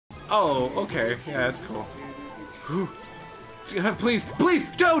Oh, okay. Yeah, that's cool. Whew. Please, please,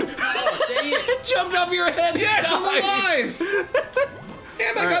 Toad! Oh, dang it! Jumped off your head! Yes, I'm alive!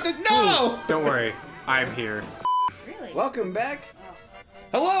 And I got the... No! Don't worry. I'm here. Really? Welcome back.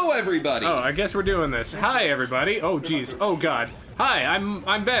 Hello, everybody! Oh, I guess we're doing this. Hi, everybody. Oh, jeez. Oh, God. Hi,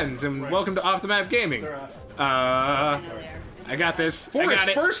 I'm Benz, and welcome to Off the Map Gaming. I got this. For I his got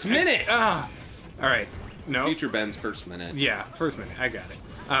it. first minute! All right. No. Future Ben's first minute. Yeah, first minute. I got it.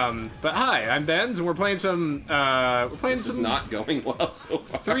 But hi, I'm Benz, and we're playing some. This is not going well so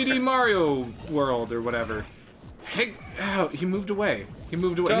far. 3D Mario World or whatever. Hey, oh, he moved away. He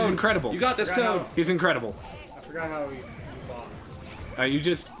moved away. Toad, He's incredible. You got this, Toad. He's incredible. I forgot how you bought. You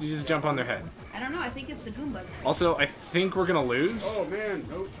just jump on their head. I don't know, I think it's the Goombas. Also, I think we're gonna lose. Oh man,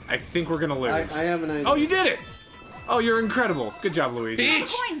 nope. I think we're gonna lose. I have an idea. Oh, you did it! Oh, you're incredible. Good job, Luigi.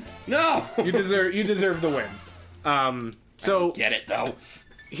 Bitch! Coins! No! You deserve the win. So Get it, though.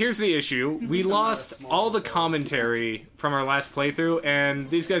 here's the issue. We lost all the commentary from our last playthrough, and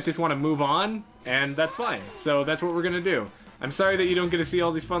these guys just want to move on, and that's fine. So that's what we're gonna do. I'm sorry that you don't get to see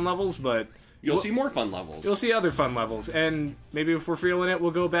all these fun levels, but You'll see more fun levels. you'll see other fun levels, and maybe if we're feeling it, we'll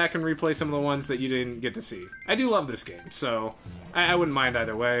go back and replay some of the ones that you didn't get to see. I do love this game, so I wouldn't mind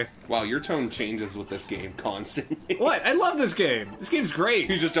either way. Wow, your tone changes with this game constantly. What? I love this game. This game's great.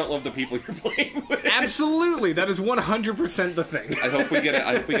 You just don't love the people you're playing with. Absolutely, that is 100% the thing. I hope we get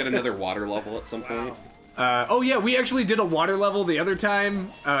another water level at some point. Oh yeah, we actually did a water level the other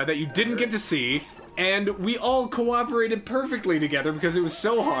time that you didn't get to see, and we all cooperated perfectly together because it was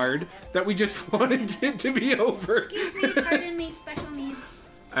so hard that we just wanted it to be over. Excuse me, pardon me, special needs.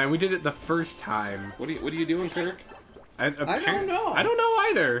 And we did it the first time. What are you doing, Kirk? I don't know. I don't know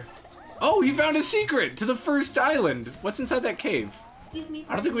either. Oh, he found a secret to the first island. What's inside that cave? Excuse me,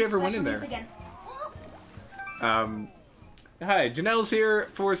 I don't think we ever went in there. Again. Hi, Janelle's here.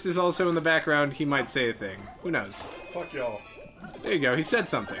 Forrest is also in the background. He might say a thing. Who knows? Fuck y'all. There you go. He said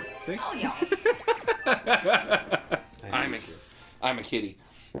something. See? Oh, yeah. I'm a kitty.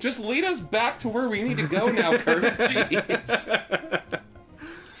 Just lead us back to where we need to go now, Kirk. Jeez.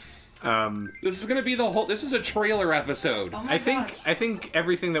 This is gonna be this is a trailer episode. Oh my I God. think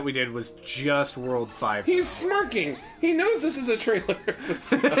everything that we did was just World 5. He's smirking. He knows this is a trailer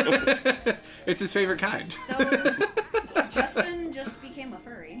episode. It's his favorite kind. So, Justin just became a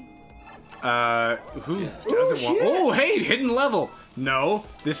furry. Who doesn't want... Oh, hey, hidden level. No,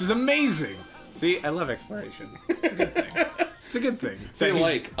 this is amazing. See, I love exploration. It's a good thing. It's a good thing. That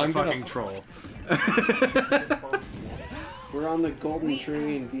he's a fucking troll. We're on the golden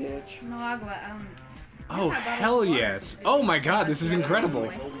train, bitch. No agua, Oh, hell yes. Oh my god, this is incredible.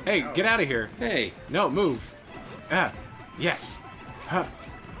 Hey, get out of here. Hey. No, move. Ah, yes. Huh.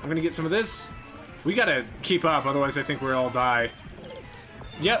 I'm gonna get some of this. We gotta keep up, otherwise I think we'll all die.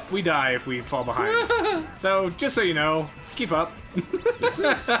 Yep, we die if we fall behind. So, just so you know, keep up. This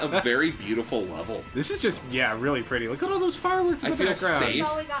is a very beautiful level. This is just, yeah, really pretty. Look at all those fireworks in I the feel background. safe. That's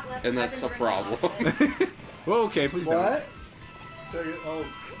all we got left. And I've that's been a drinking problem. all of it. Whoa, okay, please What? There you Oh,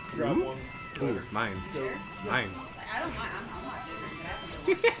 grab Ooh. one. don't. Ooh, mine. Mine. I don't mind. I'm not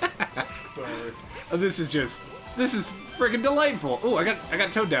drinking it. Sorry. Oh, this is friggin' delightful. Ooh, I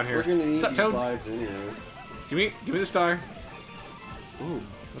got Toad down here. We're gonna need What's up, these Toad? lives anyways. Give me the star. Ooh,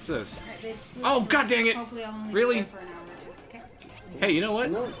 what's this? Alright, babe. Oh, god dang it! Hopefully I'll only Really? be there for an hour or two. Okay. Hey, you know what?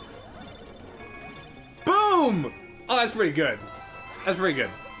 No. Boom! Oh, that's pretty good. That's pretty good.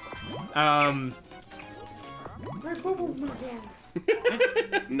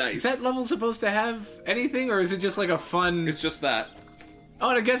 Nice. Is that level supposed to have anything, or is it just like a fun... It's just that. Oh,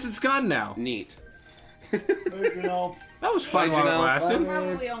 and I guess it's gone now. Neat. You know, That was fun Bye, while it Janelle. lasted.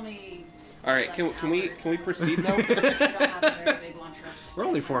 Probably only. All right, can we proceed now? We don't have a very big lunch rush. We're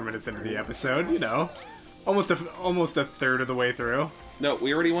only 4 minutes into the episode, you know. Almost a third of the way through. No,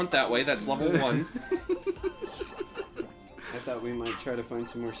 we already went that way. That's level 1. I thought we might try to find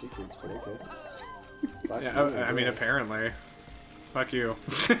some more secrets, but okay. Fuck Yeah, you, I mean, guess. apparently. Fuck you.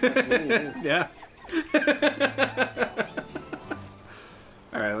 Yeah. Yeah.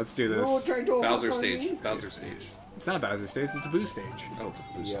 Alright, let's do this. No, try to Bowser fuck on stage. me. Bowser stage. It's not Bowser stage, it's a Boo stage. Oh,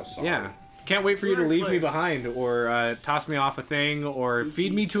 I'm so Yeah. sorry. Yeah. Can't wait for you to leave me behind, or toss me off a thing, or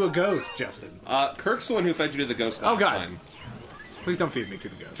feed me to a ghost, Justin. Kirk's the one who fed you to the ghost last Oh, God. time. Please don't feed me to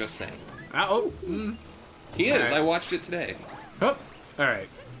the ghost. Just saying. Oh. He is. Alright. I watched it today. Oh. Alright.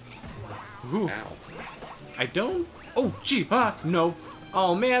 Ooh. Ow. I don't... Oh, gee. Ah, no.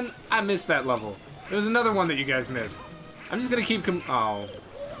 Oh, man. I missed that level. There was another one that you guys missed. I'm just gonna keep I'm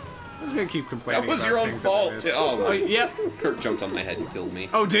just gonna keep complaining. That was about your own things that I fault. missed. Oh, my. Wait, yep. Kirk jumped on my head and killed me.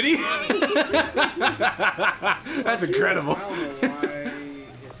 Oh, did he? That's incredible. I don't know why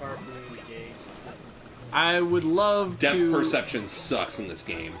it's hard for I would love Depth to... perception sucks in this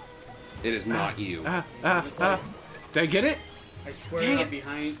game. It is not you. Did I get it? I swear Dang I'm it.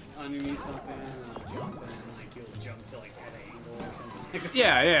 behind, underneath something, and I'll jump, and like you'll jump to like at an angle or something.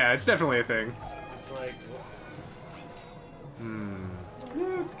 Yeah, it's definitely a thing. It's like,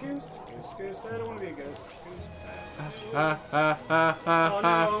 no, it's a ghost. Ghost. I don't want to be a ghost. Oh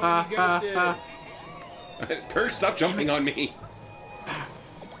no, I'm gonna be ghosted. Kirk, stop jumping on me.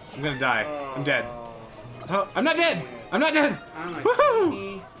 I'm gonna die. I'm dead. Oh, I'm not dead! I'm not dead!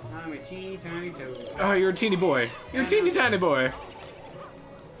 Woohoo! I'm a teeny tiny toad. Oh, you're a teeny boy. You're a teeny tiny boy.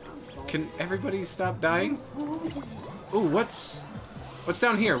 Can everybody stop dying? Ooh, what's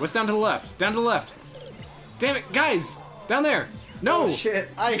down here? What's down to the left? Down to the left. Damn it, guys! Down there! No! Oh shit!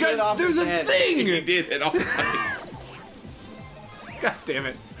 I God, hit off there's his a head. thing! He did it all right. God damn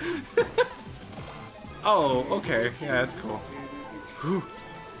it. Oh, okay. Yeah, that's cool. Whew.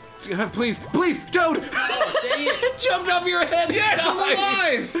 Please, Toad! Oh, dang it! Jumped off your head! Yes, I'm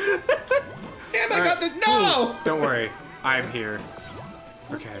alive! And I got the... No! Don't worry. I'm here.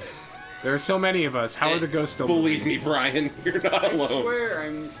 Okay. There are so many of us. How are the ghosts still Believe me, Brian, you're not I alone. swear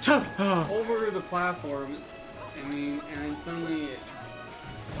I'm Toad! over the platform. And then suddenly it,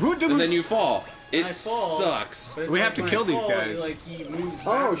 And then you fall. It I fall, sucks. but it's We like have to when kill I these fall, guys. Like he moves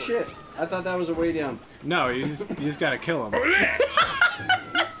Oh backwards. shit! I thought that was a way down. No, you just gotta kill him.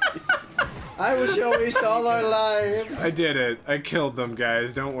 I will show waste all our lives. I did it. I killed them,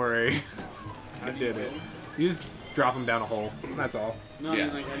 guys. Don't worry. I did it. You just drop them down a hole. That's all. No, Yeah. I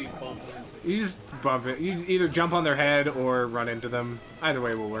mean, like how do you bump into You just bump it. You either jump on their head or run into them. Either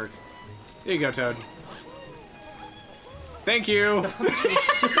way will work. Here you go, Toad. Thank you.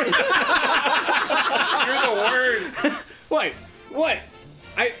 You're the worst. What?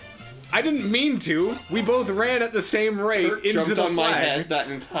 I didn't mean to. We both ran at the same rate Kirk into jumped the on my flag. head that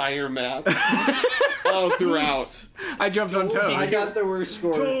entire map. All throughout. I jumped on Toad. I got the worst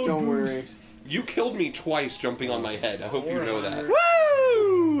score. Don't worry. You killed me twice jumping on my head. I hope you know that.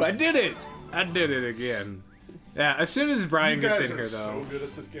 Woo! I did it. I did it again. Yeah, as soon as Brian You gets guys in are here, though. so good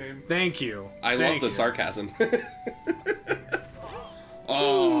at this game. Thank you. I Thank love the you. sarcasm.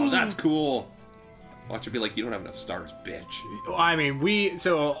 Oh, that's cool. Watch it be like, you don't have enough stars, bitch. I mean,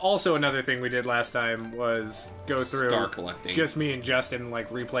 so also another thing we did last time was go through Star collecting. just me and Justin, like,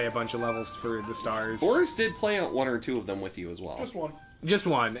 replay a bunch of levels for the stars. Boris did play out one or two of them with you as well. Just one. Just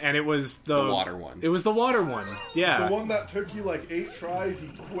one, and it was the water one. It was the water one. Yeah. The one that took you like 8 tries, he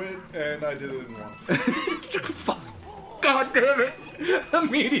quit, and I did it in one. Fuck. God damn it.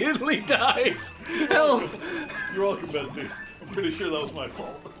 Immediately died. Help. You're welcome, Benzie. I'm pretty sure that was my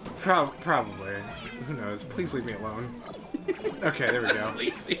fault. Probably. Who knows? Please leave me alone. Okay, there we go.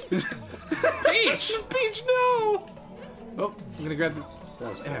 Peach! Peach, no! Oh, I'm gonna grab the... That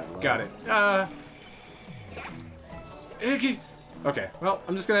was Yeah, bad luck. got it. Iggy. Okay, well,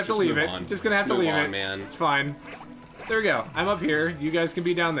 I'm just gonna have to Just leave move it. on. Just gonna have to Move leave on, it. man. It's fine. There we go. I'm up here. You guys can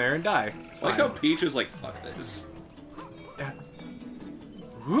be down there and die. It's I fine. like how Peach is like, fuck this.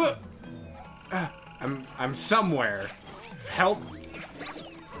 I'm somewhere. Help.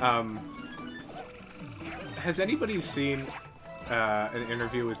 Has anybody seen an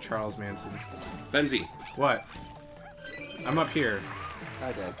interview with Charles Manson? Benzie, What? I'm up here.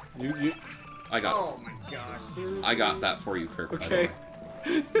 I did. You. I got Oh my gosh, seriously? I got that for you, Kirk. by the Okay.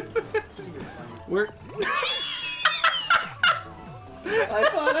 way. We're. I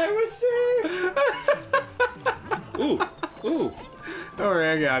thought I was safe. Ooh. Don't worry,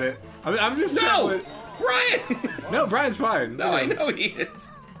 I got it. I'm just No! trying Brian! No, Brian's fine. No, I know he is.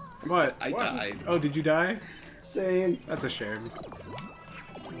 What? I died. Oh, did you die? Same. That's a shame.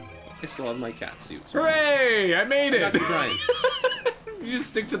 I still have my cat suit. Hooray! I made Got it! you, Brian. You just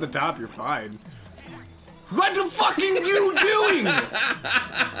stick to the top, you're fine. What the fucking you doing?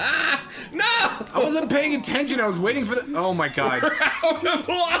 No! I wasn't paying attention, I was waiting for the- Oh my god. Out of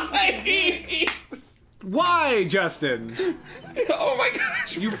life! Why, Justin? Oh my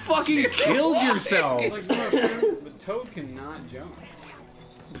gosh. You fucking killed yourself. Like, no, but Toad cannot jump.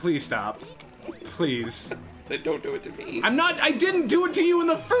 Please stop. Please. Then don't do it to me. I didn't do it to you in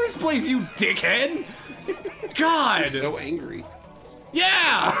the first place, you dickhead! God! I'm so angry.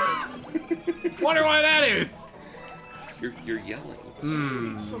 Yeah! Wonder why that is. You're yelling.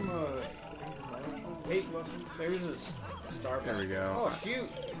 Some, hey, there's a star. There we go. Oh, shoot!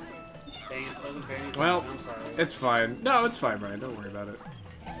 Dang it, wasn't paying attention. Well, I'm sorry. it's fine. No, it's fine, Brian. Don't worry about it.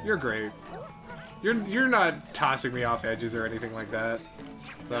 You're great. You're not tossing me off edges or anything like that.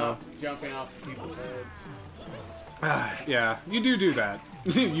 So, Jumping off people's heads. yeah, you do that.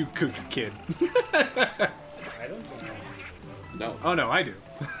 You kook kid. I don't think No. Oh no, I do.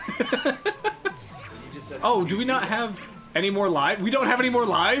 you just instead of Oh, do we not have any more lives? We don't have any more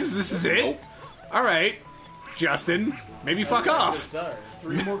lives? This is it? Nope. Alright. Justin, maybe fuck off. Sorry.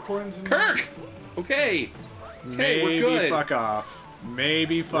 3 more coins in Kirk! Okay. Okay, we're Maybe good. fuck off.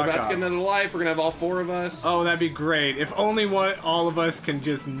 Maybe We're fuck about to off. get another life. We're gonna have all 4 of us. Oh, that'd be great. If only all of us can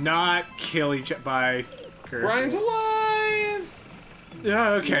just not kill each other by Kirk. Brian's alive! Yeah,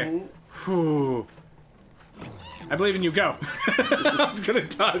 okay. Whew. I believe in you. Go. I was gonna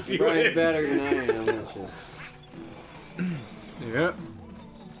toss you Brian's in. better than I am. That's just... Yep.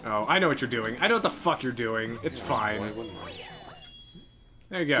 Oh, I know what you're doing. I know what the fuck you're doing. It's Why fine. wouldn't I?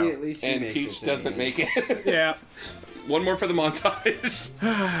 There you See, go. at least he And makes Peach it doesn't make it. Yeah. One more for the montage.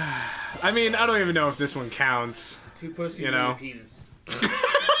 I mean, I don't even know if this one counts. 2 pussies You and know. a penis.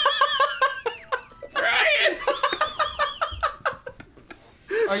 Brian!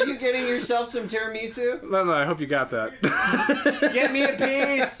 Are you getting yourself some tiramisu? No, I hope you got that. Get me a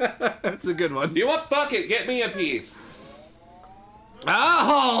piece! That's a good one. You know what? Fuck it. Get me a piece.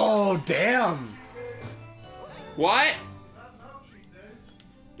 Oh, damn. What?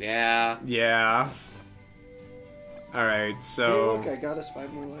 Yeah. Yeah. Alright, Hey, so... look, I got us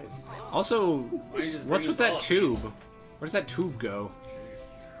 5 more lives. Also, don't you just what's bring with us all that up, tube? please? Where does that tube go?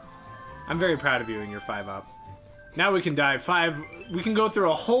 I'm very proud of you and your 5-up. Now we can dive 5... We can go through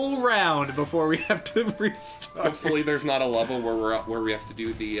a whole round before we have to restart. Hopefully there's not a level where we have to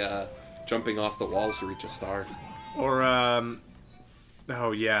do the jumping off the walls to reach a star. Or,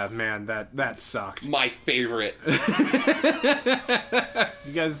 oh yeah, man, that sucked. My favorite. You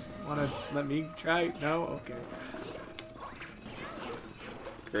guys want to let me try? No? Okay.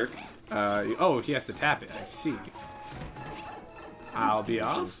 Kirk? Oh, he has to tap it. I see. I'll be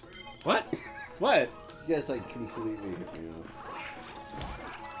off? What? What? You guys, like, completely hit me up.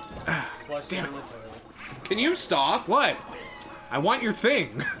 Flush Damn down it. the toilet. Can you stop? What? I want your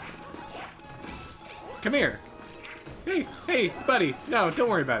thing. Come here. Hey, buddy. No, don't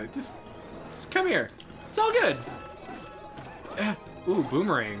worry about it. Just come here. It's all good. Ooh,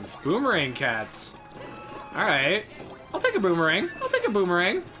 boomerangs. Boomerang cats. All right. I'll take a boomerang.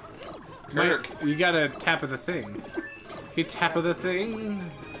 Kirk. You gotta tap of the thing. You tap of the thing.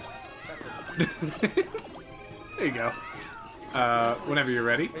 There you go. Whenever you're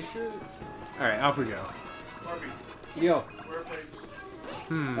ready. Hey, sure. All right, off we go. Yo.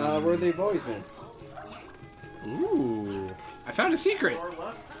 Where they've always been. Ooh, I found a secret.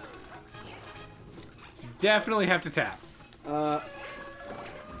 Definitely have to tap. I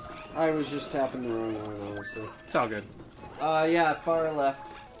was just tapping the wrong one, honestly. It's all good. Yeah, far left.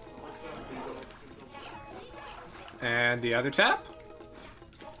 And the other tap?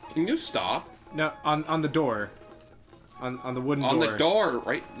 Can you stop? No, on the door. On the wooden On door. the door,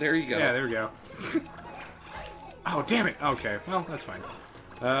 right? There you go. Yeah, there we go. Oh, damn it. Okay, well, that's fine.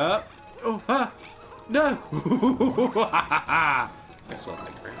 No! I still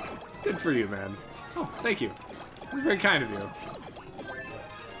like her. Good for you, man. Oh, thank you. That's very kind of you.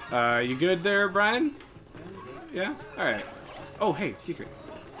 You good there, Brian? Yeah? Alright. Oh, hey, secret.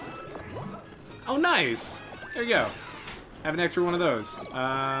 Oh, nice! There you go. Have an extra one of those.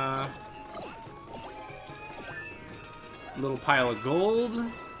 Little pile of gold.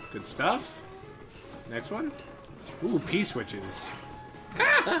 Good stuff. Next one. Ooh, P-switches.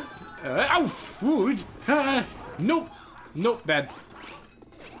 Oh, food! Nope! Nope, bad.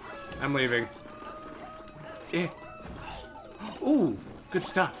 I'm leaving. Eh. Ooh, good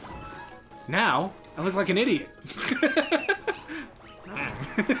stuff. Now, I look like an idiot.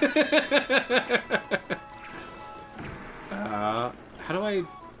 How do I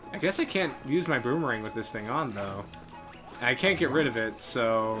guess I can't use my boomerang with this thing on, though. I can't get rid of it,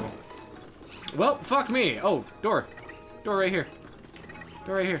 so... Well, fuck me. Oh, door. Door right here.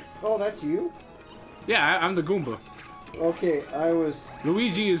 Door right here. Oh, that's you? Yeah, I'm the Goomba. Okay, I was...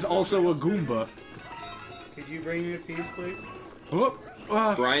 Luigi is also a Goomba. Could you bring me a piece, please? Whoop.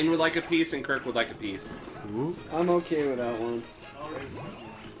 Brian would like a piece and Kirk would like a piece. Whoop. I'm okay with that one.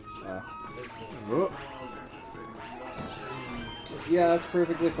 Whoop. Yeah, that's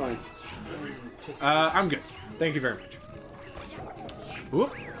perfectly fine. I'm good. Thank you very much.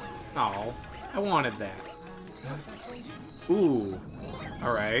 Whoop. Oh, I wanted that. Ooh.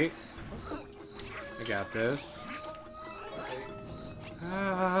 Alright. I got this.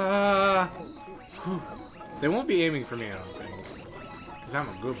 Whew. They won't be aiming for me, I don't think. Because I'm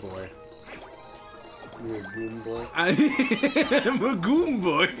a good boy. You're a goon boy. I'm a goon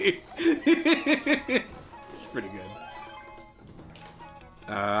boy. It's pretty good.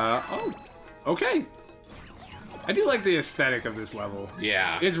 Oh. Okay. I do like the aesthetic of this level.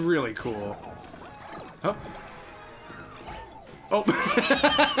 Yeah. It's really cool. Oh. Oh.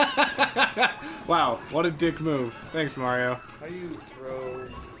 Wow, what a dick move. Thanks, Mario. How do you throw?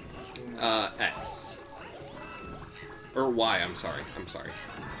 X. Or Y, I'm sorry.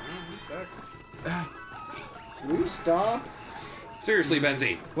 Will you stop? Seriously,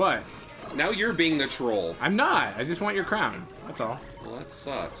 Benzie. What? Now you're being the troll. I'm not. I just want your crown. That's all. Well, that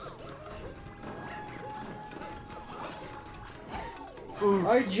sucks.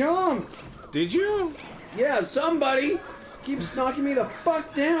 I jumped! Did you? Yeah, somebody keeps knocking me the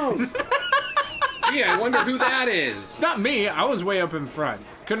fuck down! Gee, I wonder who that is. It's not me. I was way up in front.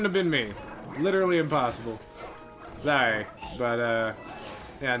 Couldn't have been me. Literally impossible. Sorry. But,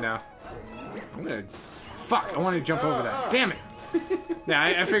 yeah, no. I'm gonna... Fuck, I wanted to jump over that. Damn it. Yeah,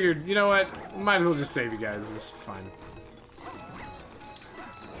 I figured, you know what? Might as well just save you guys. It's fine.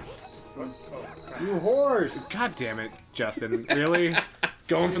 You horse! God damn it, Justin. Really?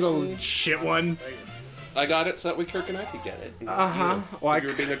 Going for the shit one? I got it so that way Kirk and I could get it. Uh-huh. Well, You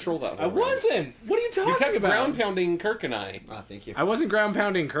were being a troll that whole I round. wasn't. What are you talking You kept about? ground pounding Kirk and I. Ah, thank you. I wasn't ground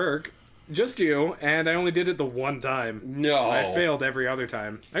pounding Kirk. Just you, and I only did it the one time. No. I failed every other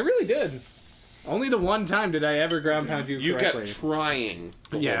time. I really did. Only the one time did I ever ground pound you You correctly. kept trying.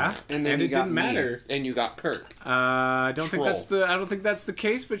 Yeah, And then you it got didn't me. matter. And you got Kirk. I don't think that's Troll. the. I don't think that's the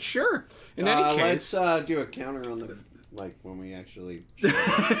case, but sure. In any case, Let's do a counter on the, like, when we actually...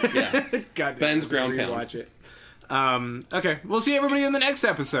 Yeah. God, Ben's ground pound. Watch it. Okay, we'll see everybody in the next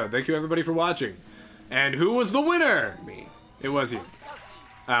episode. Thank you everybody for watching. And who was the winner? Me. It was you.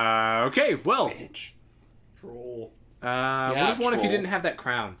 Okay, well. Bitch. Troll. What if one if you troll. didn't have that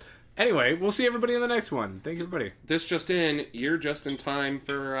crown? Anyway, we'll see everybody in the next one. Thank you, everybody. This just in, you're just in time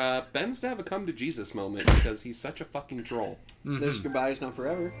for Ben's to have a come to Jesus moment because he's such a fucking troll. This goodbye is not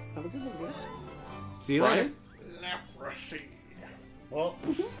forever. Have a good one, guys. See you later. Brian? Well,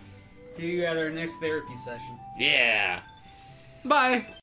 see you at our next therapy session. Yeah. Bye.